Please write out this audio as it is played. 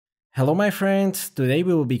Hello my friends, today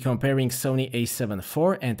we will be comparing Sony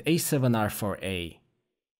A7IV and A7R 4A.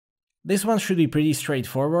 This one should be pretty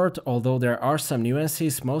straightforward, although there are some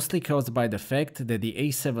nuances mostly caused by the fact that the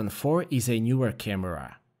A7IV is a newer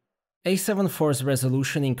camera. A7IV's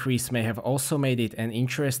resolution increase may have also made it an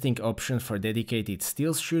interesting option for dedicated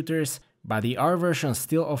stills shooters, but the R version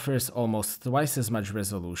still offers almost twice as much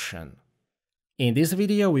resolution. In this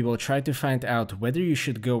video we will try to find out whether you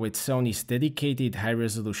should go with Sony's dedicated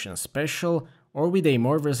high-resolution special or with a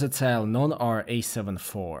more versatile non-R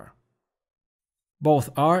A7IV. Both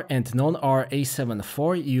R and non-R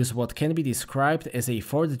A7IV use what can be described as a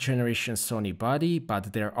 4th generation Sony body,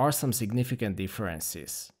 but there are some significant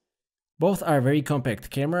differences. Both are very compact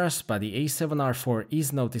cameras, but the A7R4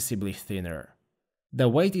 is noticeably thinner. The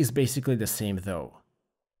weight is basically the same though.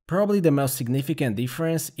 Probably the most significant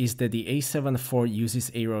difference is that the A7IV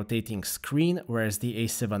uses a rotating screen, whereas the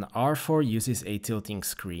A7R4 uses a tilting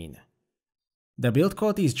screen. The build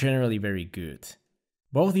quality is generally very good.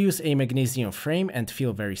 Both use a magnesium frame and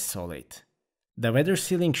feel very solid. The weather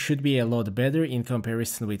sealing should be a lot better in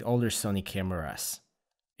comparison with older Sony cameras.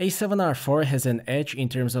 A7R4 has an edge in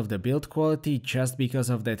terms of the build quality just because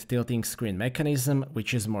of that tilting screen mechanism,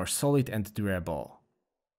 which is more solid and durable.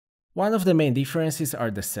 One of the main differences are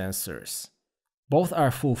the sensors. Both are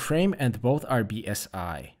full frame and both are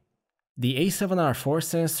BSI. The A7R4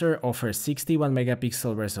 sensor offers 61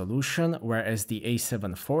 megapixel resolution, whereas the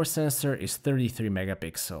A7IV sensor is 33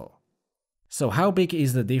 megapixel. So how big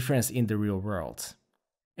is the difference in the real world?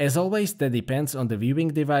 As always, that depends on the viewing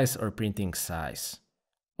device or printing size.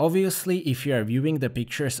 Obviously, if you are viewing the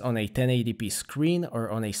pictures on a 1080p screen or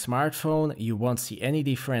on a smartphone, you won't see any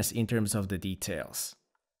difference in terms of the details.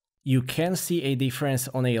 You can see a difference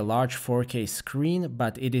on a large 4K screen,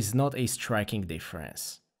 but it is not a striking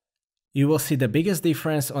difference. You will see the biggest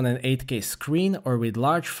difference on an 8K screen or with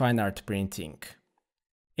large fine art printing.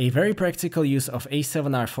 A very practical use of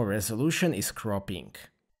A7R4 resolution is cropping.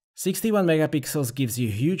 61 megapixels gives you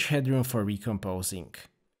huge headroom for recomposing.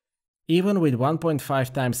 Even with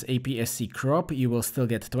 1.5 times APS-C crop, you will still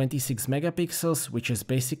get 26 megapixels, which is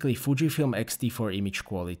basically Fujifilm X-T4 image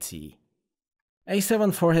quality.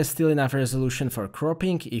 A7IV has still enough resolution for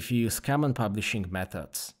cropping if you use common publishing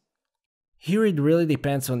methods. Here it really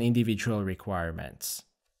depends on individual requirements.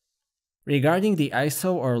 Regarding the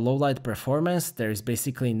ISO or low light performance, there is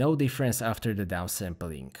basically no difference after the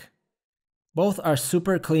downsampling. Both are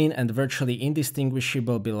super clean and virtually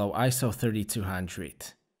indistinguishable below ISO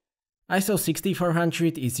 3200. ISO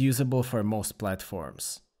 6400 is usable for most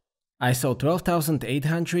platforms. ISO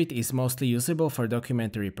 12800 is mostly usable for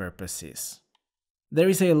documentary purposes. There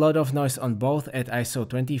is a lot of noise on both at ISO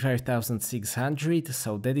 25600,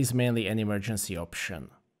 so that is mainly an emergency option.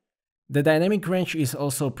 The dynamic range is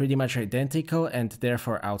also pretty much identical and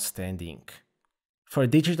therefore outstanding. For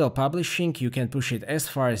digital publishing, you can push it as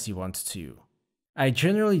far as you want to. I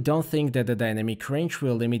generally don't think that the dynamic range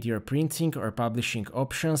will limit your printing or publishing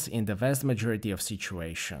options in the vast majority of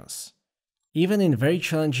situations. Even in very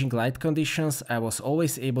challenging light conditions, I was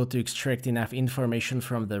always able to extract enough information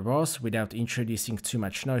from the RAWs without introducing too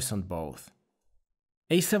much noise on both.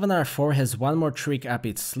 A7R4 has one more trick up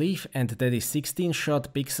its sleeve, and that is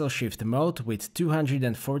 16-shot pixel shift mode with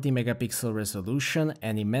 240 megapixel resolution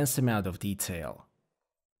and immense amount of detail.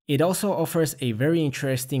 It also offers a very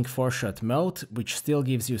interesting 4-shot mode, which still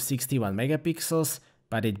gives you 61 megapixels,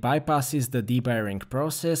 but it bypasses the debayering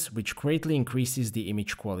process, which greatly increases the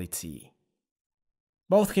image quality.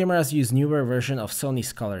 Both cameras use newer version of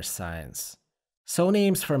Sony's color science. Sony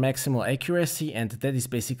aims for maximal accuracy, and that is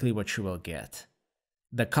basically what you will get.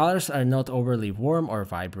 The colors are not overly warm or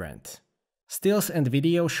vibrant. Stills and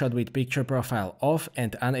video shot with picture profile off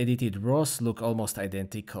and unedited RAWs look almost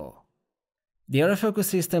identical. The autofocus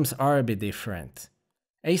systems are a bit different.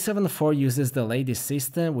 A7IV uses the latest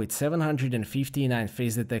system with 759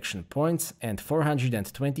 phase detection points and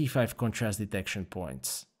 425 contrast detection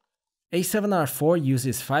points. A7R4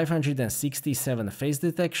 uses 567 phase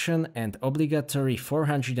detection and obligatory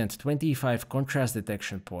 425 contrast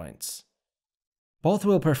detection points. Both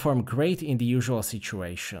will perform great in the usual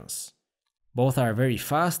situations. Both are very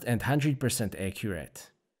fast and 100%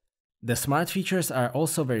 accurate. The smart features are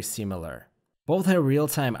also very similar. Both have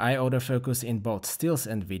real-time eye autofocus in both stills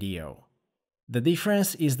and video. The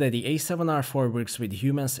difference is that the A7R4 works with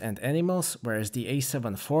humans and animals, whereas the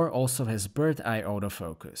A7IV also has bird eye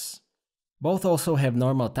autofocus. Both also have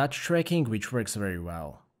normal touch tracking, which works very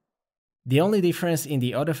well. The only difference in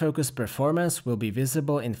the autofocus performance will be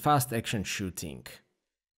visible in fast action shooting.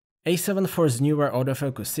 A7IV's newer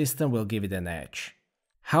autofocus system will give it an edge.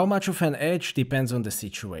 How much of an edge depends on the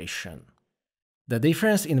situation. The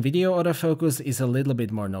difference in video autofocus is a little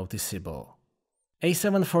bit more noticeable.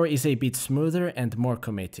 A7IV is a bit smoother and more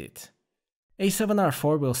committed.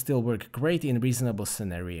 A7R4 will still work great in reasonable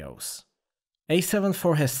scenarios.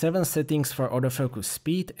 A7IV has 7 settings for autofocus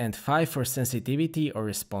speed and 5 for sensitivity or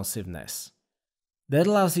responsiveness. That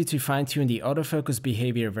allows you to fine-tune the autofocus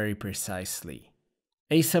behavior very precisely.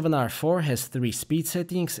 A7R4 has 3 speed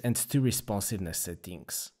settings and 2 responsiveness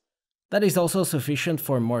settings. That is also sufficient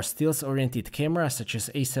for more stills-oriented cameras such as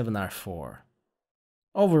A7R4.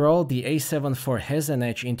 Overall, the A7IV has an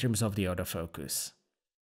edge in terms of the autofocus.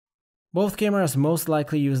 Both cameras most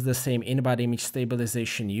likely use the same in-body image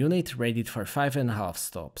stabilization unit rated for 5.5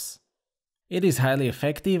 stops. It is highly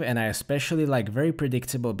effective, and I especially like very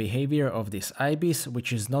predictable behavior of this IBIS,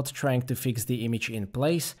 which is not trying to fix the image in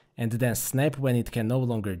place and then snap when it can no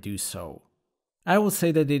longer do so. I would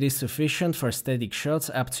say that it is sufficient for static shots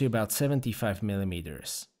up to about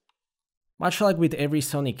 75mm. Much like with every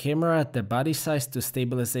Sony camera, the body size to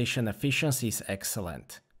stabilization efficiency is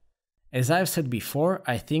excellent. As I've said before,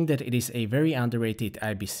 I think that it is a very underrated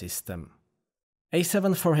IBIS system.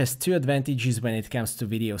 A7IV has 2 advantages when it comes to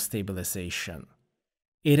video stabilization.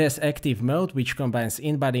 It has active mode, which combines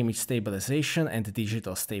in-body image stabilization and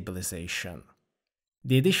digital stabilization.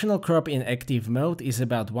 The additional crop in active mode is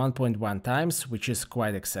about 1.1 times, which is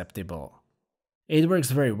quite acceptable. It works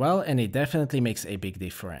very well, and it definitely makes a big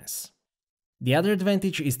difference. The other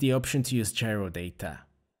advantage is the option to use gyro data.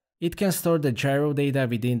 It can store the gyro data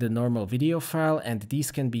within the normal video file, and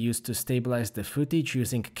these can be used to stabilize the footage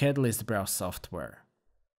using Catalyst Browse software.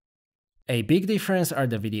 A big difference are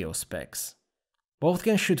the video specs. Both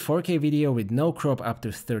can shoot 4K video with no crop up to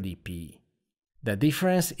 30p. The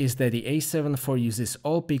difference is that the A7IV uses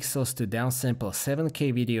all pixels to downsample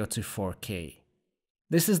 7K video to 4K.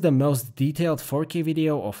 This is the most detailed 4K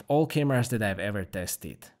video of all cameras that I've ever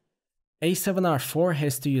tested. A7R4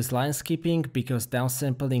 has to use line skipping because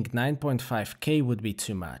downsampling 9.5K would be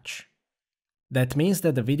too much. That means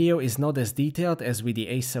that the video is not as detailed as with the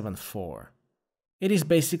A7IV. It is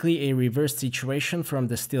basically a reverse situation from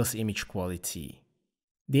the stills image quality.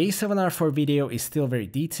 The A7R4 video is still very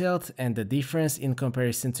detailed, and the difference in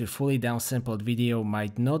comparison to fully downsampled video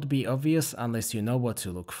might not be obvious unless you know what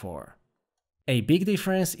to look for. A big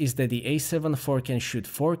difference is that the A7IV can shoot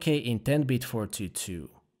 4K in 10-bit 422.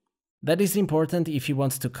 That is important if you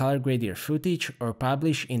want to color grade your footage or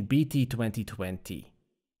publish in BT 2020.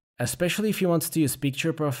 Especially if you want to use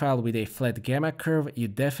picture profile with a flat gamma curve, you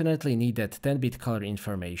definitely need that 10-bit color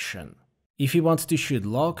information. If you want to shoot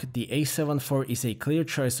log, the A7IV is a clear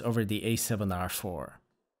choice over the A7R4.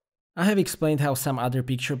 I have explained how some other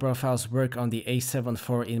picture profiles work on the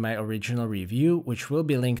A7IV in my original review, which will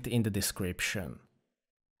be linked in the description.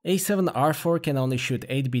 A7R4 can only shoot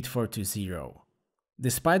 8-bit 420.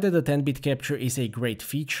 Despite that the 10-bit capture is a great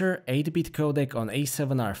feature, 8-bit codec on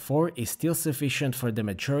A7R4 is still sufficient for the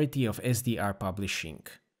majority of SDR publishing.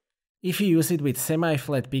 If you use it with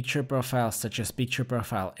semi-flat picture profiles such as Picture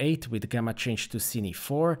Profile 8 with gamma change to Cine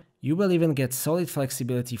 4, you will even get solid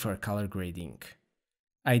flexibility for color grading.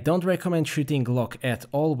 I don't recommend shooting log at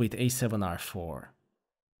all with A7R4.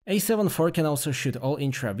 A7IV can also shoot all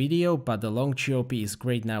intra video, but the long GOP is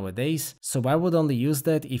great nowadays, so I would only use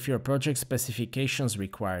that if your project specifications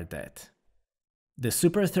require that. The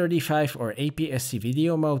Super 35 or APS-C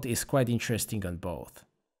video mode is quite interesting on both.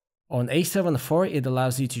 On A7IV it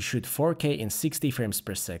allows you to shoot 4K in 60 frames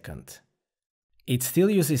per second. It still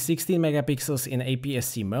uses 16 megapixels in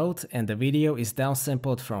APS-C mode, and the video is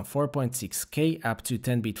downsampled from 4.6K up to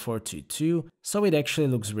 10-bit 422, so it actually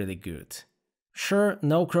looks really good. Sure,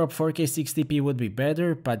 no crop 4K 60p would be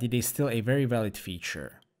better, but it is still a very valid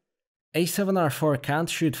feature. A7R4 can't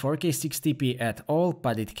shoot 4K 60p at all,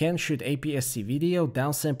 but it can shoot APS-C video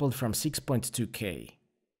downsampled from 6.2K.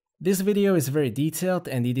 This video is very detailed,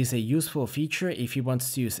 and it is a useful feature if you want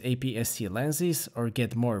to use APS-C lenses or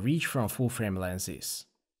get more reach from full-frame lenses.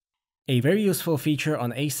 A very useful feature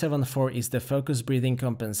on A7IV is the focus breathing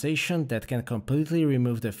compensation that can completely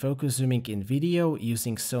remove the focus zooming in video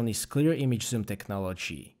using Sony's clear image zoom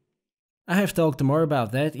technology. I have talked more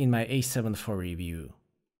about that in my A7IV review.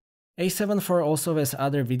 A7IV also has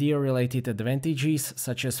other video-related advantages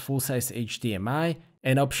such as full-size HDMI,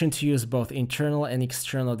 an option to use both internal and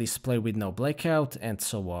external display with no blackout, and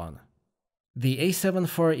so on. The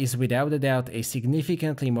A7IV is without a doubt a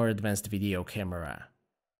significantly more advanced video camera.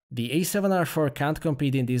 The A7R4 can't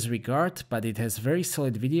compete in this regard, but it has very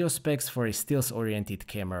solid video specs for a stills-oriented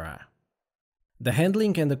camera. The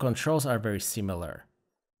handling and the controls are very similar.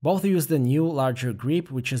 Both use the new, larger grip,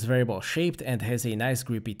 which is variable shaped and has a nice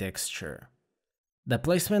grippy texture. The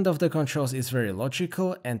placement of the controls is very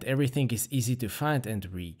logical and everything is easy to find and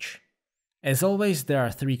reach. As always, there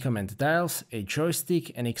are 3 command dials, a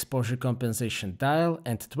joystick, an exposure compensation dial,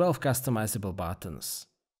 and 12 customizable buttons.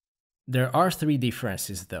 There are 3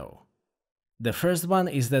 differences though. The first one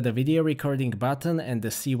is that the video recording button and the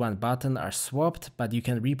C1 button are swapped, but you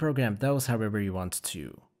can reprogram those however you want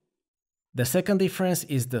to. The second difference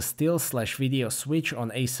is the still/video switch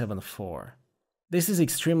on A7IV. This is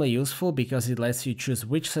extremely useful because it lets you choose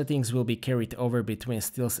which settings will be carried over between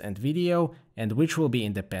stills and video and which will be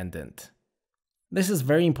independent. This is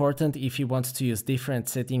very important if you want to use different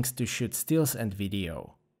settings to shoot stills and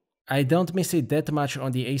video. I don't miss it that much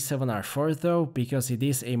on the A7R4 though, because it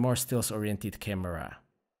is a more stills-oriented camera.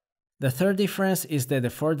 The third difference is that the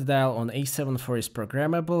fourth dial on A7IV is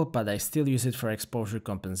programmable, but I still use it for exposure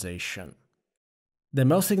compensation. The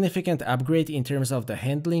most significant upgrade in terms of the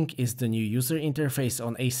handling is the new user interface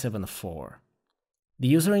on A7IV. The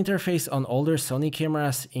user interface on older Sony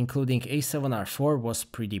cameras, including A7R4, was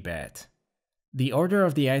pretty bad. The order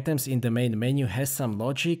of the items in the main menu has some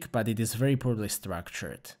logic, but it is very poorly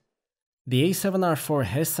structured. The A7R4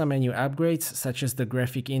 has some menu upgrades, such as the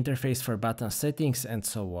graphic interface for button settings and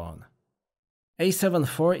so on.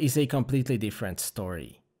 A7IV is a completely different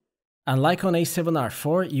story. Unlike on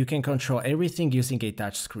A7R4, you can control everything using a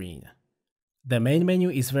touchscreen. The main menu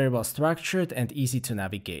is very well structured and easy to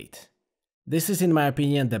navigate. This is in my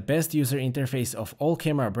opinion the best user interface of all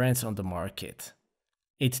camera brands on the market.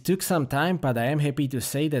 It took some time, but I am happy to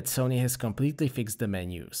say that Sony has completely fixed the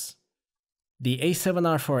menus. The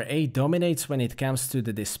A7R4A dominates when it comes to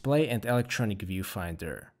the display and electronic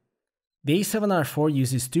viewfinder. The A7R4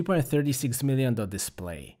 uses 2.36 million dot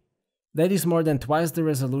display. That is more than twice the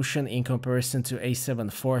resolution in comparison to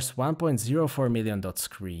A7IV's 1.04 million dot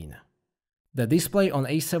screen. The display on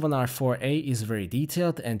A7R4A is very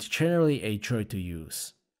detailed and generally a joy to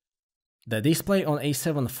use. The display on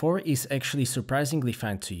A7IV is actually surprisingly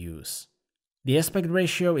fine to use. The aspect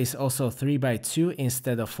ratio is also 3:2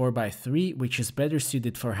 instead of 4:3, which is better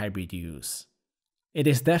suited for hybrid use. It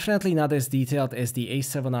is definitely not as detailed as the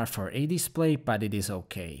A7R4A display, but it is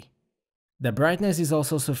okay. The brightness is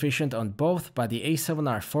also sufficient on both, but the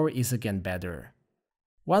A7R4 is again better.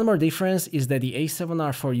 One more difference is that the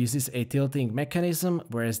A7R4 uses a tilting mechanism,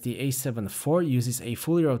 whereas the A7IV uses a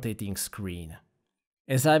fully rotating screen.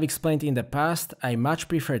 As I've explained in the past, I much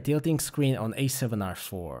prefer tilting screen on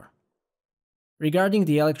A7R4. Regarding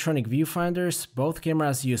the electronic viewfinders, both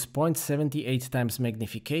cameras use 0.78x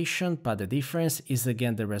magnification, but the difference is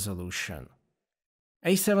again the resolution.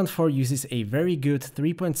 A7IV uses a very good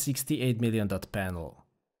 3.68 million dot panel.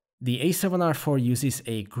 The A7R4 uses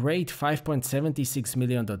a great 5.76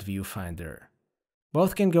 million dot viewfinder.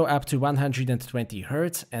 Both can go up to 120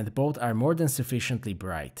 Hz and both are more than sufficiently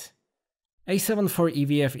bright. A7IV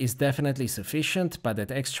EVF is definitely sufficient, but that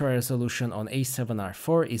extra resolution on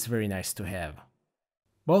A7R4 is very nice to have.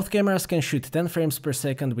 Both cameras can shoot 10 frames per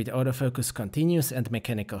second with autofocus continuous and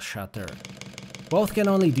mechanical shutter. Both can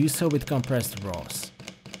only do so with compressed RAWs.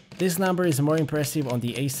 This number is more impressive on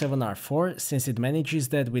the A7R4 since it manages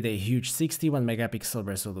that with a huge 61 megapixel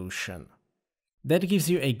resolution. That gives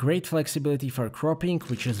you a great flexibility for cropping,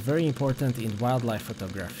 which is very important in wildlife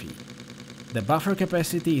photography. The buffer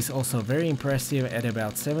capacity is also very impressive at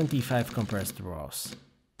about 75 compressed RAWs.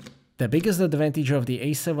 The biggest advantage of the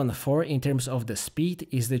A7IV in terms of the speed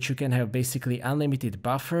is that you can have basically unlimited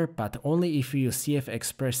buffer, but only if you use CF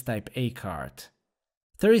Express Type A card.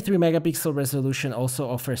 33 megapixel resolution also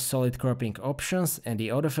offers solid cropping options and the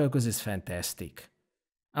autofocus is fantastic.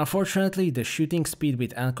 Unfortunately, the shooting speed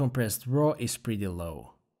with uncompressed RAW is pretty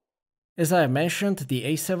low. As I have mentioned, the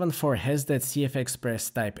A7IV has that CF Express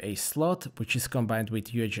Type A slot, which is combined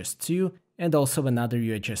with UHS 2 and also another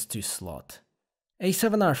UHS 2 slot.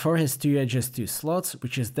 A7R4 has two UHS 2 slots,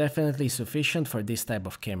 which is definitely sufficient for this type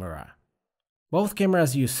of camera. Both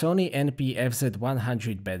cameras use Sony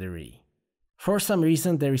NP-FZ100 battery. For some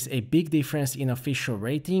reason there is a big difference in official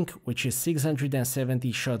rating, which is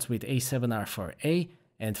 670 shots with A7R4A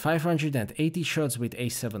and 580 shots with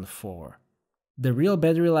A7IV. The real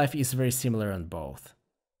battery life is very similar on both.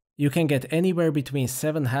 You can get anywhere between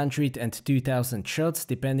 700 and 2000 shots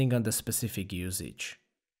depending on the specific usage.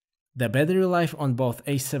 The battery life on both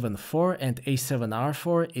A7IV and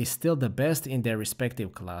A7R4 is still the best in their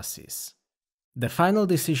respective classes. The final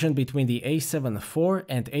decision between the A7IV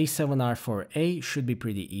and A7R4A should be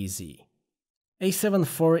pretty easy.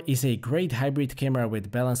 A7IV is a great hybrid camera with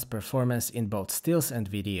balanced performance in both stills and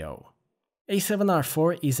video.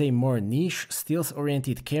 A7R4 is a more niche,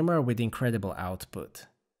 stills-oriented camera with incredible output.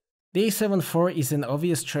 The A7IV is an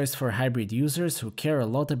obvious choice for hybrid users who care a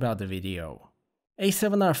lot about the video.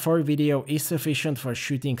 A7R4 video is sufficient for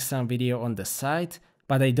shooting some video on the side,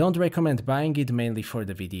 but I don't recommend buying it mainly for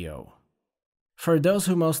the video. For those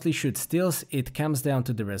who mostly shoot stills, it comes down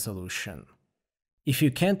to the resolution. If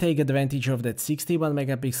you can take advantage of that 61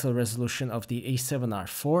 megapixel resolution of the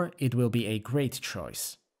A7R4, it will be a great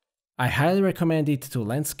choice. I highly recommend it to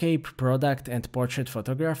landscape, product and portrait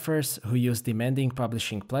photographers who use demanding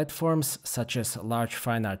publishing platforms such as large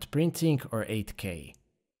fine art printing or 8K.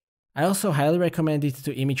 I also highly recommend it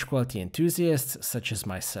to image quality enthusiasts such as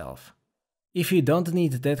myself. If you don't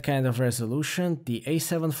need that kind of resolution, the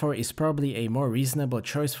A7IV is probably a more reasonable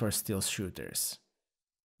choice for still shooters.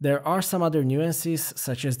 There are some other nuances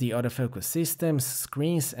such as the autofocus systems,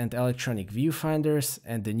 screens and electronic viewfinders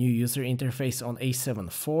and the new user interface on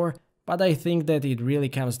A7IV, but I think that it really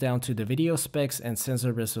comes down to the video specs and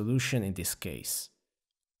sensor resolution in this case.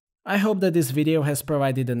 I hope that this video has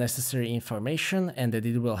provided the necessary information and that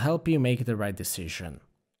it will help you make the right decision.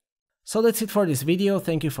 So that's it for this video,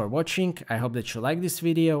 thank you for watching, I hope that you liked this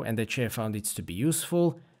video and that you have found it to be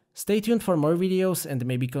useful. Stay tuned for more videos and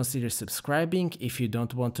maybe consider subscribing if you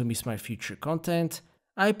don't want to miss my future content.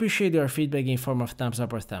 I appreciate your feedback in form of thumbs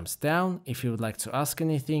up or thumbs down. If you would like to ask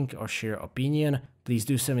anything or share your opinion, please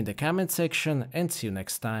do so in the comment section and see you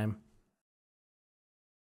next time.